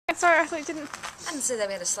sorry, I thought you didn't. And so there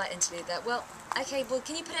we had a slight interlude there. Well, okay, well,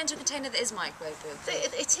 can you put it into a container that is microwave-proof?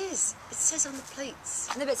 It is. It says on the plates.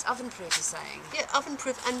 No, but it's oven-proof, you're saying? Yeah,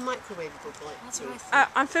 oven-proof and microwavable. That's what I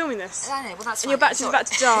thought. I'm filming this. I know, well, that's and fine. your battery's about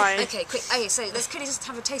to die. Okay, quick. Okay, so let's quickly just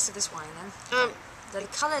have a taste of this wine then. The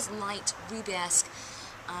colour's light, ruby-esque,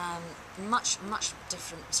 much more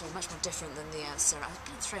different than the Syrah. I've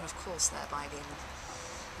been thrown off course there by the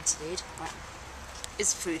interlude. Right.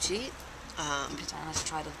 It's fruity. Put down, I've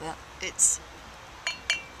tried a bit. It's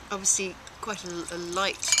obviously quite a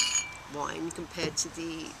light wine compared to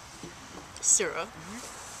the Syrah.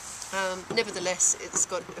 Nevertheless, it's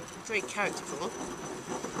got a very characterful.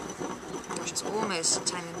 Gosh, it's almost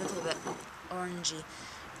tiny, a little bit orangey,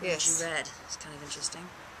 Yes. red. It's kind of interesting.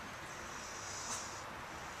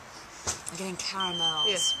 I'm getting caramels.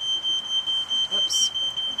 Yes. Oops.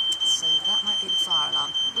 So that might be the fire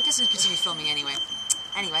alarm. We're just going to continue filming anyway.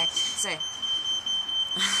 Anyway, so...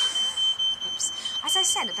 Oops. As I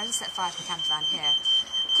said, I better set fire to the camper van here.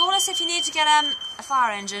 Call us if you need to get a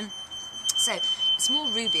fire engine. So, it's more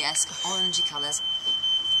ruby-esque, orangey colours.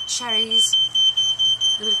 Cherries,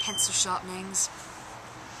 a little bit of pencil sharpenings.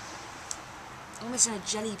 Almost in a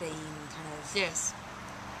jelly bean kind of... Yes.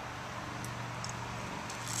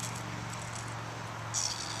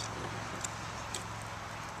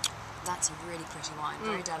 That's a really pretty wine,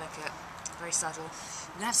 very delicate, very subtle.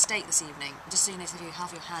 We're going to have steak this evening, just so you know, if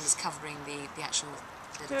half your hand is covering the actual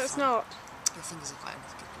lid. No, it's not. Your fingers are quite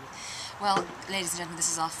good. Well, ladies and gentlemen,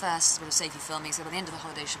 this is our first bit of safety filming, so by the end of the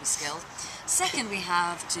holiday she'll be skilled. Second, we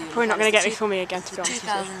have to... Probably not going to get me filming again, to be honest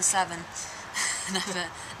with you. 2007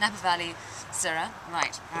 Napa Valley Syrah.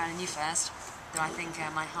 Right, Aaron, you first. Though I think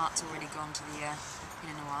my heart's already gone to the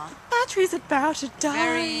Pinot Noir. Battery's about to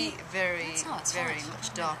die. Very hot.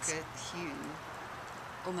 much darker hue.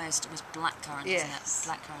 Almost blackcurrant, Yes.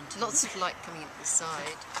 isn't it? Blackcurrant. Lots of light coming in the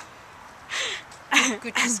side.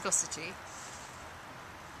 Good viscosity.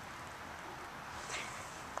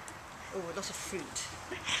 Oh, a lot of fruit.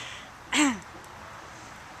 I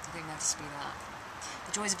think that's speed up.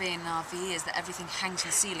 The joys of being in an RV is that everything hangs from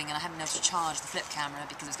the ceiling, and I hadn't been able to charge the flip camera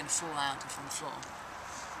because it was going to fall out from the floor.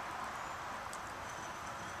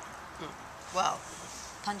 Wow.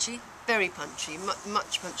 Punchy? Very punchy,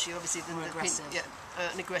 much punchy, obviously, than More the aggressive.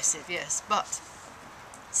 and aggressive, yes, but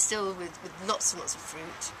still with lots and lots of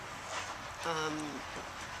fruit.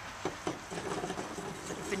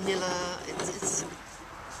 Vanilla, it's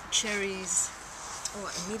cherries. Oh,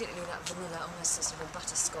 immediately that vanilla, almost a sort of a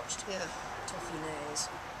butterscotch toffee nose.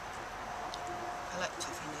 I like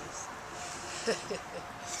toffee nose.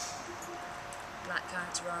 Black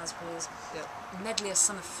currants, raspberries, medley of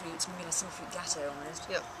summer fruits, maybe a summer fruit gâteau almost.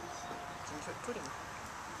 Yeah, summer fruit pudding.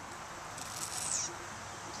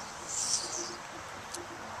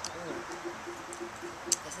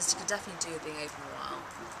 Yes, this could definitely do with being open a while.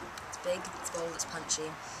 It's big, it's bold, it's punchy.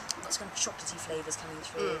 Lots of kind of chocolatey flavours coming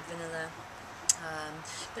through, vanilla.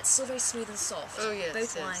 But it's still very smooth and soft. Oh, yes,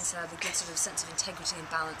 Both wines have a good sort of sense of integrity and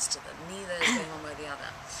balance to them. Neither is going one way or the other.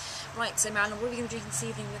 Right, so Marilyn, what are we going to be drinking this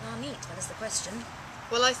evening with our meat? That is the question.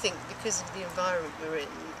 Well, I think because of the environment we're in,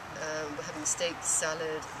 we're having steak,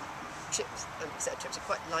 salad, chips, etc. It's a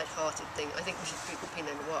quite light-hearted thing. I think we should drink the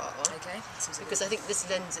Pinot Noir. Okay. Because I think this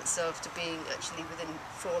lends itself to being actually within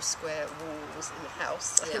 4 square walls in a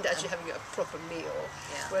house and actually having a proper meal.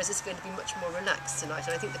 Yeah. Whereas it's going to be much more relaxed tonight,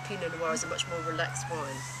 and I think the Pinot Noir is a much more relaxed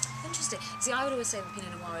wine. Interesting. See, I would always say the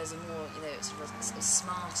Pinot Noir is a more, sort of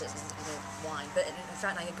smarter, wine. But in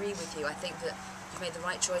fact, I agree with you. I think that you've made the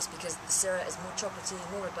right choice because the Syrah is more chocolatey,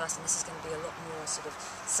 more robust, and this is going to be a lot more sort of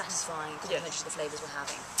satisfying, complementary to the flavours we're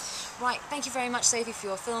having. Right, thank you very much, Sophie, for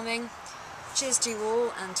your filming. Cheers to you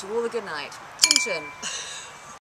all, and to all a good night. Chin chin.